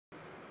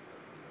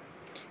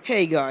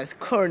Hey guys,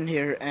 Corn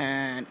here,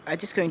 and I'm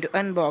just going to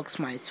unbox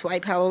my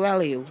Swipe Hello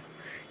Value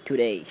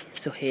today.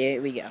 So here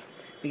we go.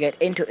 We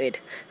get into it.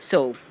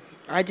 So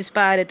I just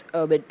bought it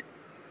a bit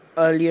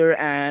earlier,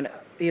 and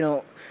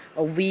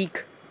a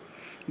week,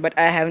 but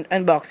I haven't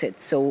unboxed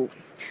it. So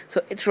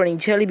it's running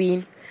Jelly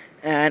Bean,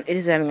 and it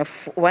is having a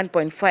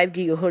 1.5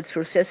 gigahertz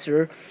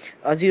processor,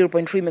 a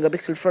 0.3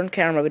 megapixel front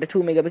camera with a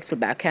 2 megapixel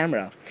back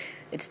camera.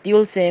 It's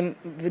dual SIM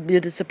with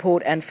Bluetooth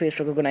support and face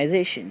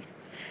recognition,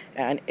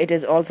 and it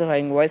is also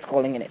having voice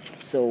calling in it.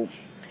 So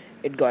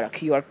it got a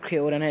QR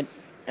code in it,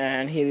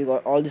 and here we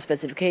got all the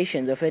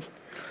specifications of it.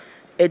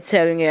 It's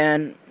having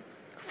an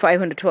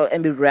 512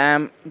 MB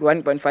RAM,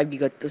 1.5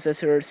 gigahertz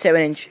processor,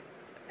 7-inch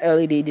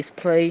LED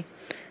display,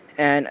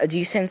 and a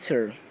G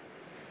sensor.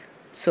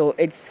 So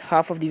it's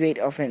half of the weight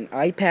of an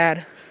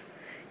iPad.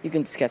 You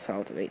can just guess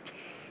how to weight.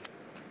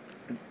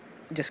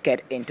 Just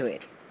get into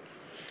it.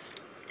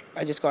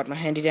 I just got my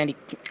handy dandy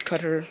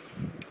cutter.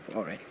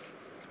 Alright.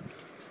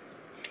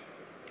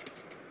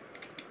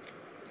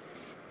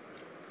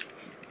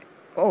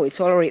 Oh, it's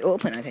already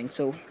open, I think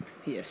so.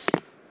 Yes.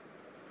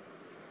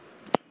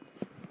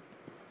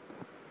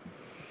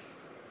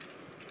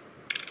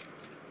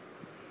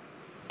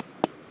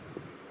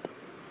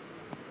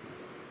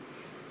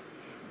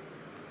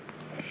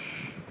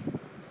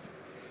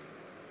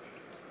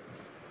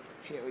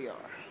 Here we are.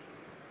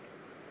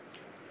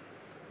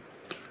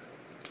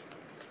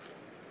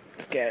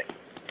 Let's get it.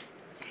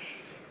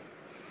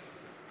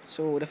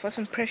 So the first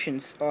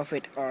impressions of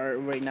it are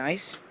very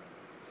nice,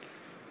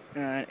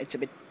 and it's a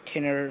bit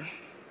thinner.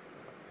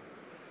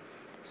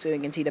 So you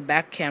can see the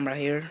back camera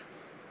here,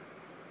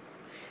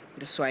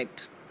 the swipe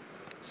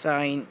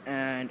sign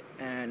and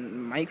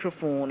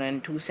microphone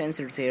and two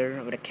sensors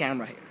here with a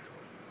camera here.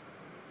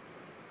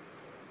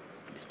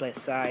 Display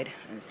side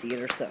and see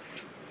other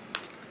stuff.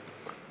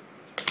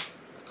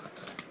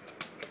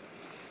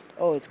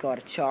 Oh, it's got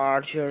a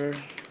charger,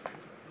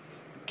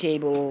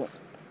 cable,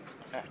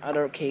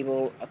 other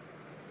cable,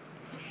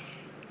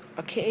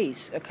 a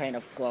case, a kind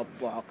of glove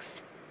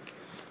box,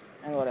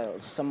 and what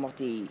else? Some of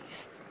the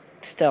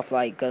stuff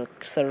like a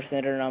service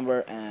center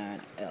number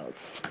and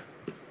else.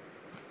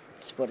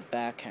 Just put it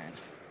back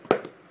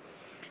and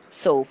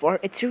so for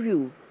its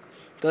review,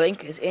 the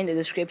link is in the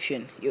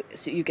description.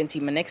 So you can see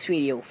my next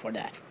video for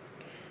that.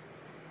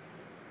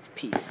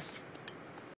 Peace.